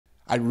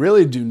I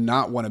really do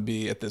not want to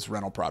be at this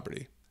rental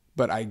property.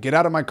 But I get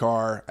out of my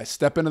car, I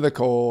step into the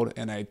cold,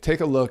 and I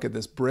take a look at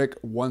this brick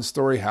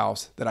one-story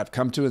house that I've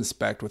come to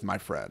inspect with my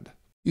friend.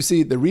 You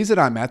see, the reason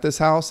I'm at this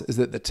house is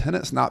that the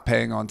tenant's not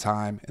paying on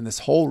time, and this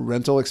whole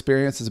rental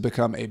experience has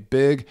become a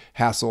big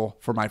hassle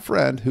for my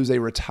friend, who's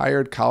a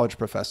retired college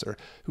professor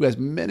who has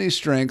many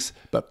strengths,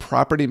 but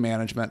property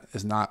management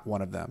is not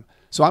one of them.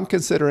 So I'm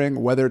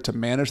considering whether to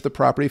manage the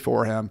property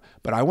for him,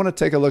 but I want to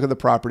take a look at the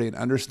property and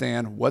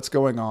understand what's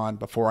going on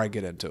before I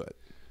get into it.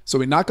 So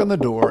we knock on the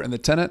door, and the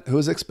tenant who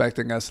is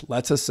expecting us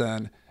lets us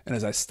in, and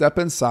as I step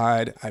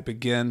inside, I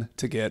begin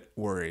to get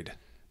worried.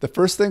 The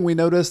first thing we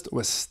noticed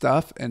was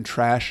stuff and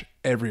trash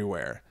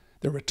everywhere.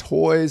 There were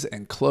toys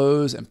and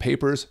clothes and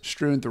papers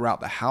strewn throughout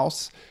the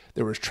house.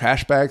 There was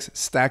trash bags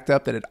stacked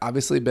up that had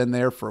obviously been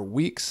there for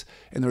weeks,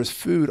 and there was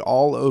food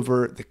all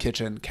over the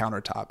kitchen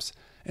countertops.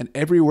 And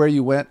everywhere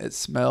you went, it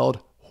smelled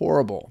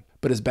horrible.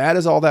 But as bad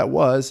as all that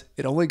was,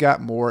 it only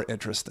got more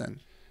interesting.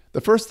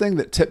 The first thing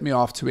that tipped me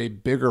off to a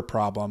bigger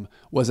problem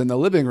was in the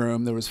living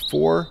room, there was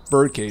 4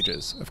 bird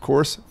cages, of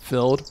course,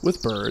 filled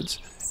with birds.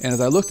 And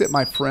as I looked at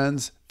my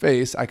friend's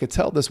face, I could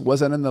tell this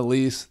wasn't in the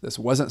lease. This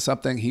wasn't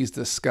something he's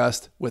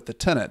discussed with the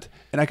tenant.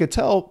 And I could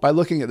tell by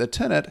looking at the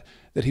tenant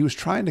that he was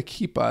trying to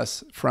keep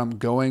us from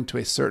going to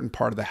a certain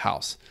part of the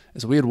house.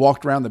 As we had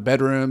walked around the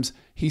bedrooms,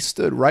 he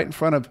stood right in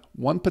front of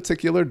one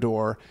particular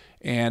door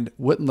and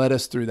wouldn't let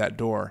us through that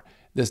door.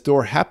 This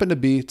door happened to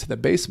be to the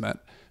basement.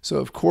 So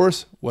of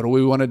course, what do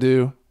we want to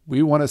do?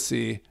 We want to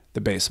see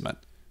the basement.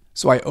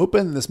 So I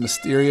opened this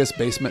mysterious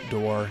basement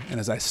door, and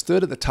as I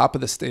stood at the top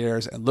of the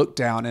stairs and looked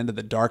down into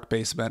the dark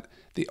basement,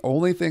 the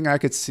only thing I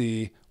could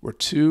see were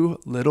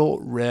 2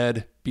 little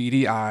red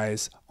beady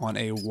eyes on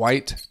a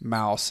white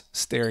mouse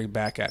staring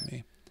back at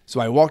me. So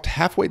I walked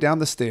halfway down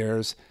the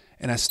stairs,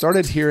 and I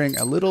started hearing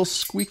a little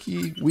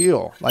squeaky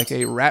wheel, like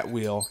a rat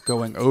wheel,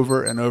 going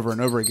over and over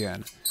and over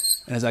again.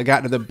 And as I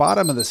got to the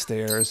bottom of the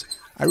stairs,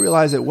 I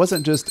realized it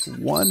wasn't just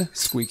one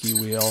squeaky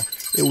wheel,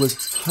 it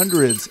was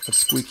hundreds of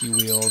squeaky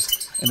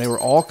wheels, and they were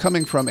all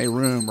coming from a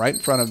room right in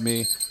front of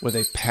me with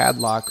a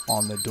padlock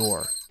on the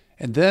door.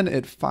 And then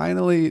it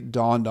finally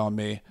dawned on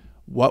me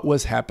what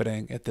was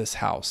happening at this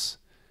house.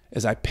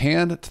 As I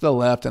panned to the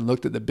left and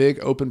looked at the big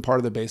open part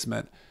of the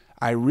basement,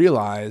 I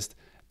realized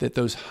that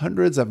those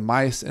hundreds of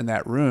mice in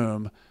that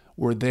room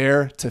were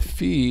there to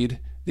feed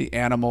the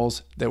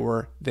animals that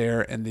were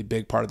there in the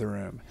big part of the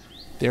room.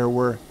 There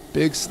were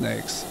big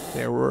snakes,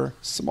 there were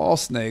small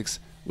snakes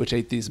which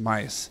ate these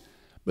mice.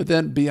 But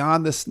then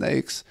beyond the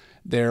snakes,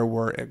 there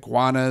were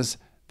iguanas,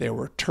 there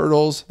were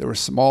turtles, there were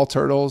small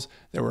turtles,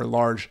 there were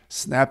large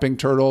snapping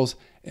turtles,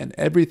 and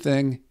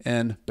everything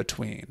in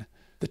between.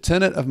 The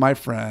tenant of my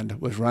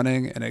friend was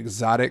running an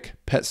exotic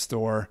pet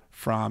store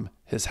from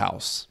his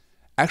house.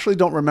 I actually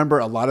don't remember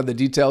a lot of the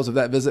details of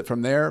that visit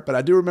from there, but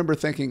I do remember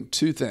thinking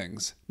 2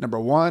 things. Number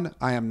 1,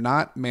 I am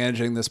not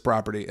managing this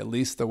property, at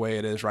least the way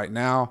it is right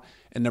now.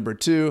 And number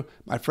 2,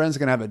 my friend's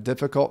gonna have a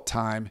difficult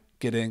time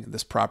getting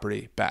this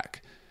property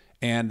back.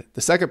 And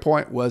the second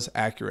point was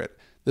accurate.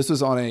 This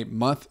was on a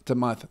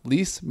month-to-month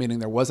lease, meaning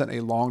there wasn't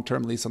a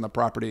long-term lease on the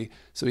property.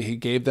 So he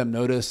gave them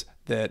notice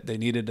that they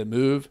needed to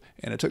move.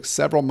 And it took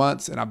several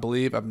months, and I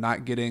believe, of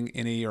not getting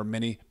any or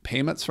many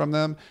payments from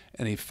them.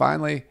 And he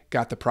finally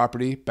got the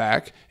property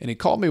back. And he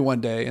called me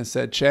one day and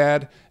said,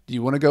 "Chad, do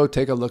you want to go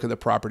take a look at the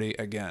property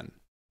again?"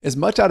 As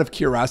much out of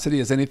curiosity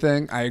as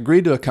anything, I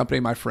agreed to accompany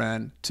my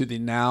friend to the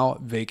now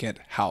vacant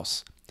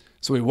house.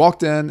 So we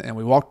walked in and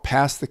we walked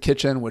past the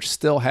kitchen, which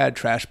still had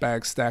trash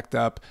bags stacked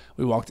up.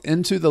 We walked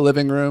into the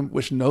living room,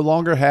 which no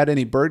longer had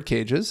any bird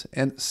cages,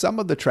 and some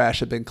of the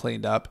trash had been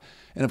cleaned up.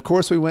 And of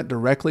course, we went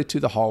directly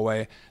to the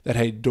hallway that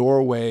had a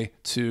doorway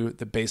to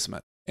the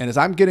basement. And as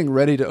I'm getting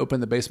ready to open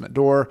the basement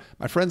door,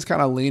 my friend's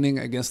kind of leaning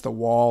against the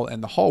wall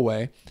in the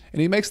hallway,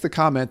 and he makes the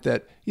comment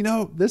that,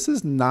 this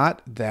is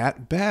not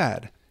that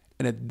bad.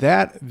 And at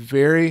that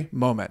very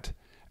moment,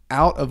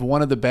 out of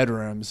one of the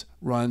bedrooms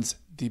runs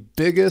the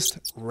biggest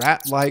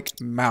rat-like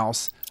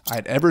mouse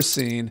I'd ever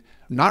seen,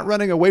 not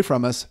running away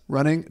from us,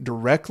 running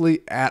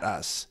directly at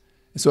us.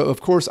 And so,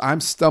 of course,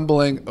 I'm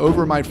stumbling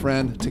over my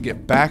friend to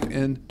get back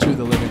into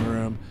the living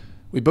room.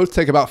 We both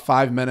take about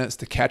 5 minutes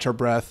to catch our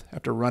breath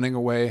after running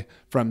away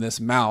from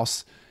this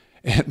mouse.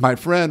 And my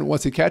friend,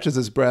 once he catches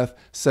his breath,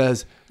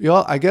 says,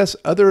 I guess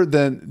other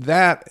than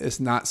that, it's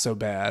not so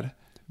bad.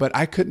 But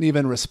I couldn't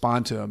even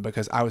respond to him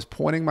because I was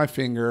pointing my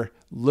finger,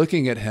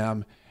 looking at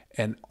him,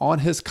 and on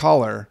his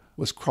collar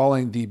was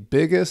crawling the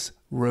biggest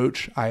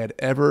roach I had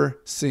ever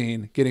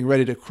seen, getting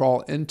ready to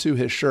crawl into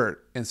his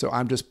shirt. And so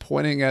I'm just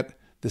pointing at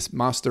this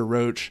monster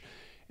roach,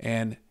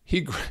 and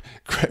he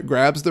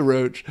grabs the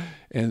roach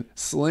and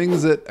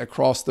slings it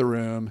across the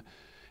room.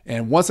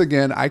 And once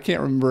again, I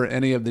can't remember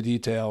any of the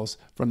details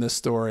from this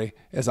story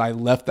as I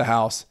left the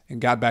house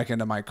and got back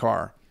into my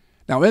car.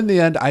 Now, in the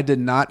end, I did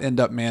not end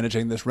up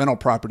managing this rental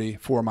property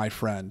for my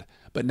friend.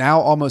 But now,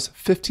 almost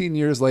 15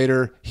 years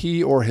later,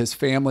 he or his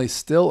family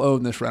still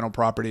own this rental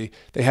property.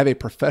 They have a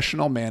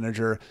professional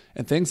manager,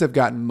 and things have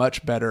gotten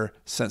much better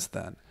since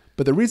then.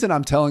 But the reason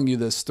I'm telling you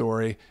this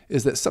story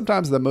is that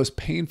sometimes the most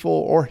painful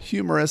or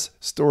humorous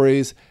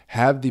stories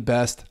have the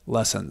best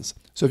lessons.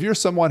 So if you're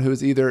someone who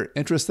is either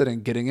interested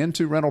in getting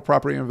into rental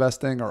property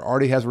investing or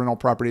already has rental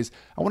properties,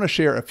 I want to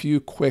share a few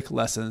quick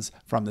lessons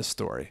from this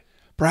story.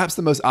 Perhaps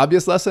the most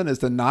obvious lesson is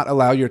to not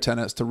allow your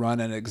tenants to run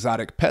an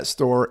exotic pet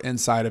store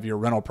inside of your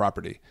rental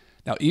property.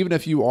 Now, even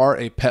if you are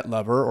a pet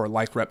lover or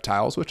like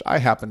reptiles, which I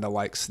happen to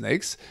like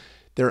snakes,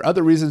 there are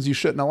other reasons you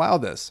shouldn't allow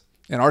this.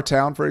 In our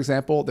town, for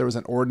example, there was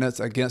an ordinance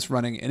against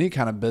running any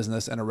kind of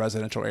business in a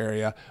residential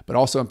area, but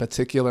also in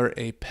particular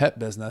a pet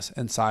business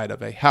inside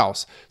of a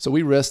house. So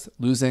we risked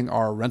losing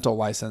our rental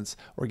license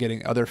or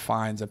getting other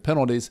fines and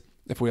penalties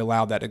if we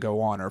allowed that to go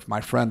on, or if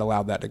my friend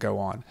allowed that to go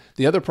on.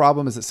 The other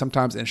problem is that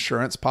sometimes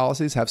insurance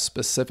policies have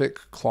specific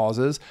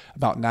clauses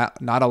about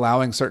not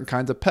allowing certain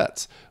kinds of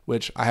pets,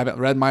 which I haven't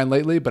read mine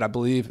lately, but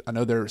I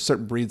know there are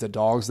certain breeds of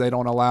dogs they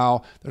don't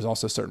allow. There's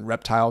also certain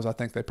reptiles I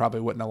think they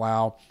probably wouldn't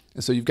allow.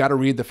 And so you've got to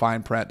read the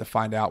fine print to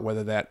find out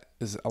whether that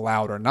is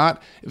allowed or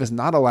not. If it's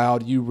not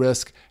allowed, you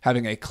risk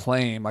having a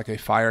claim, like a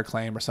fire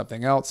claim or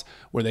something else,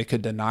 where they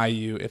could deny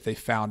you if they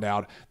found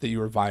out that you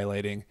were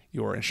violating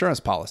your insurance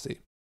policy.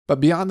 But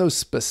beyond those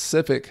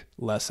specific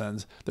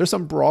lessons, there's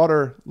some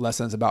broader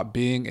lessons about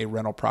being a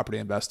rental property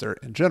investor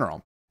in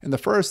general. And the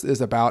first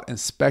is about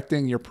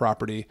inspecting your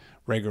property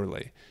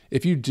regularly.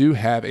 If you do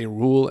have a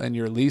rule in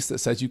your lease that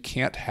says you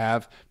can't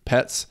have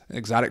pets, an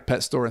exotic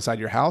pet store inside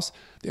your house,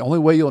 the only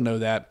way you'll know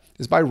that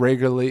is by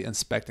regularly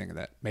inspecting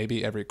that.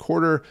 Maybe every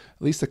quarter,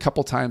 at least a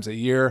couple times a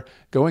year,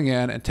 going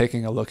in and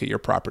taking a look at your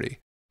property.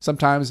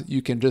 Sometimes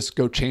you can just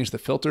go change the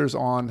filters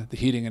on the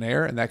heating and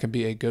air, and that can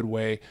be a good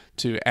way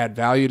to add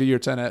value to your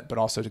tenant, but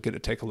also to get to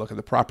take a look at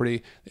the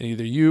property. And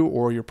either you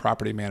or your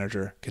property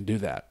manager can do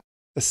that.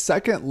 The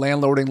second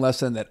landlording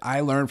lesson that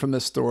I learned from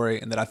this story,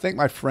 and that I think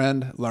my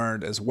friend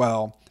learned as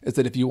well, is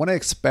that if you want to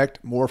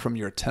expect more from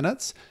your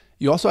tenants,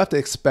 you also have to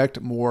expect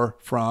more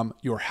from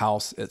your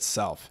house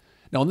itself.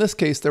 Now, in this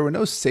case, there were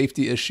no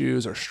safety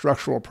issues or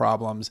structural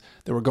problems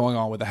that were going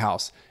on with the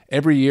house.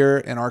 Every year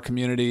in our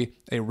community,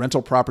 a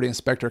rental property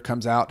inspector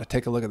comes out to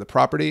take a look at the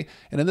property.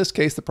 And in this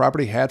case, the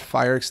property had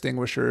fire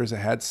extinguishers, it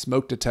had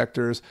smoke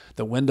detectors,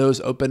 the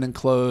windows opened and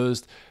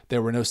closed.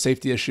 There were no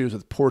safety issues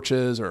with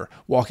porches or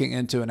walking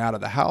into and out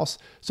of the house.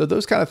 So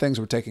those kind of things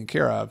were taken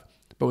care of.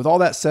 But with all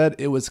that said,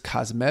 it was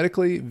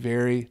cosmetically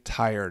very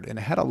tired and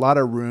it had a lot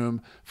of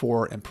room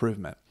for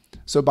improvement.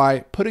 So by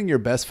putting your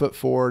best foot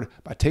forward,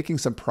 by taking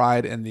some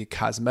pride in the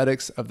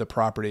cosmetics of the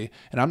property,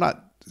 and I'm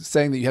not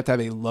saying that you have to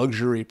have a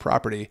luxury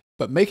property,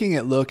 but making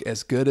it look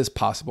as good as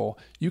possible,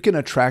 you can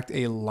attract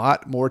a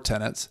lot more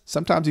tenants.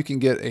 Sometimes you can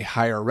get a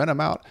higher rent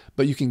amount,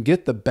 but you can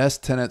get the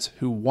best tenants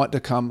who want to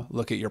come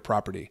look at your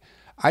property.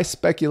 I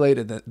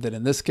speculated that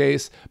in this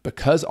case,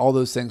 because all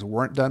those things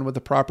weren't done with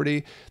the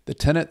property, the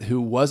tenant who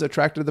was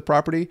attracted to the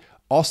property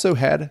also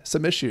had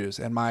some issues,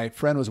 and my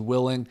friend was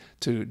willing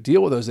to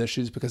deal with those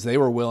issues because they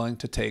were willing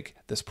to take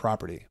this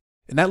property.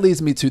 And that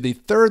leads me to the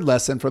third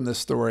lesson from this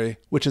story,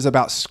 which is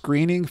about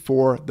screening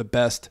for the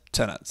best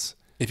tenants.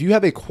 If you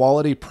have a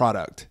quality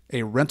product,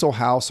 a rental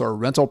house or a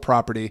rental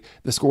property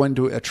that's going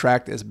to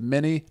attract as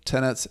many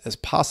tenants as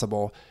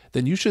possible,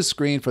 then you should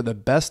screen for the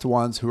best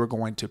ones who are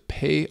going to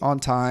pay on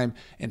time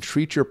and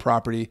treat your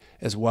property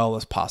as well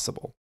as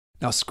possible.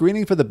 Now,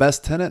 screening for the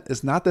best tenant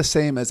is not the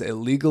same as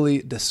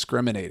illegally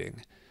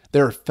discriminating.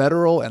 There are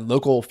federal and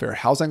local fair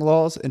housing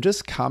laws and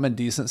just common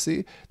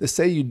decency that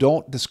say you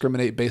don't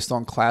discriminate based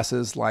on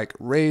classes like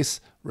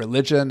race,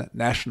 religion,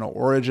 national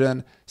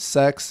origin,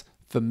 sex,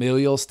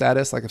 familial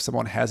status, like if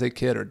someone has a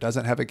kid or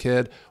doesn't have a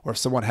kid, or if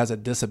someone has a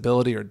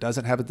disability or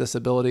doesn't have a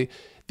disability.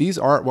 These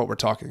aren't what we're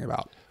talking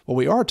about. What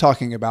we are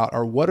talking about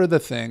are what are the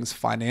things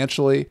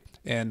financially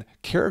and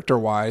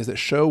character-wise that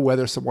show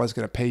whether someone's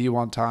going to pay you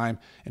on time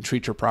and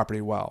treat your property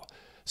well.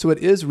 So it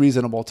is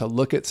reasonable to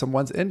look at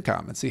someone's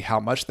income and see how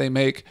much they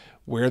make,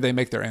 where they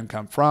make their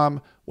income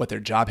from, what their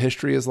job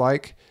history is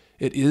like.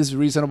 It is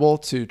reasonable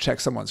to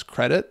check someone's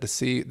credit to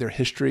see their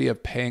history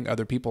of paying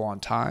other people on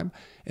time.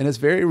 And it's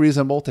very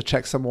reasonable to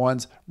check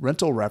someone's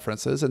rental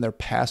references and their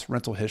past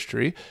rental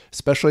history,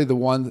 especially the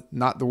one,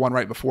 not the one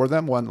right before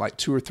them, one like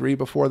 2 or 3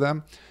 before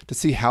them, to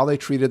see how they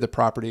treated the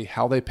property,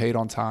 how they paid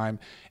on time,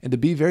 and to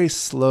be very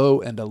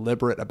slow and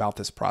deliberate about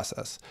this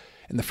process.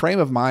 And the frame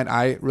of mind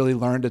I really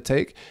learned to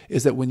take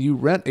is that when you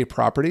rent a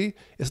property,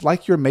 it's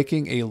like you're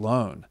making a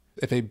loan.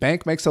 If a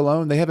bank makes a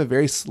loan, they have a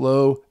very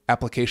slow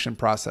application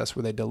process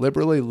where they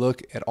deliberately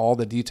look at all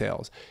the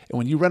details. And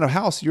when you rent a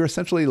house, you're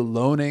essentially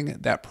loaning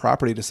that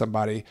property to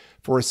somebody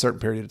for a certain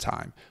period of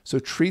time. So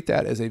treat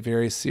that as a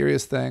very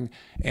serious thing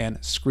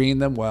and screen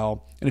them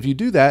well. And if you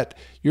do that,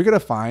 you're going to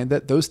find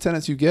that those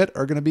tenants you get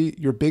are going to be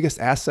your biggest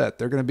asset.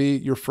 They're going to be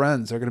your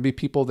friends. They're going to be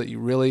people that you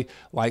really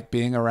like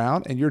being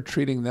around, and you're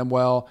treating them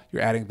well.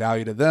 You're adding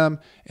value to them,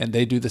 and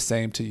they do the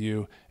same to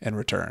you in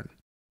return.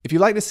 If you'd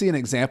like to see an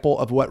example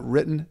of what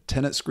written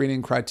tenant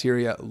screening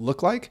criteria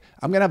look like,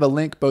 I'm going to have a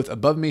link both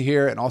above me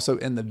here and also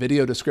in the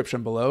video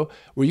description below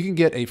where you can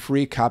get a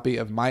free copy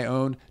of my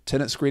own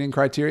tenant screening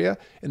criteria.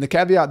 And the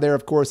caveat there,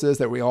 of course, is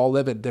that we all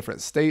live in different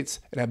states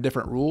and have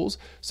different rules.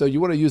 So you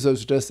want to use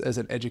those just as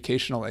an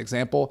educational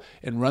example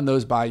and run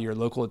those by your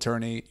local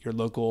attorney, your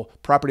local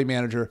property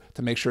manager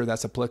to make sure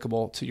that's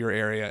applicable to your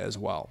area as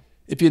well.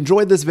 If you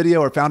enjoyed this video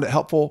or found it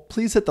helpful,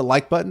 please hit the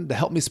like button to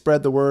help me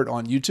spread the word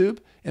on YouTube.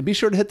 And be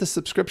sure to hit the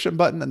subscription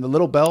button and the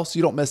little bell so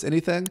you don't miss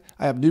anything.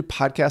 I have new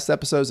podcast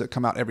episodes that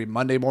come out every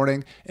Monday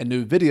morning and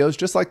new videos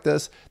just like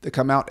this that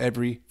come out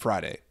every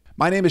Friday.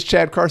 My name is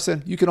Chad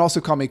Carson. You can also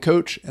call me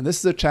Coach, and this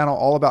is a channel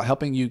all about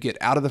helping you get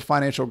out of the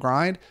financial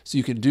grind so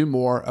you can do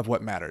more of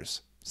what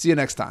matters. See you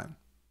next time.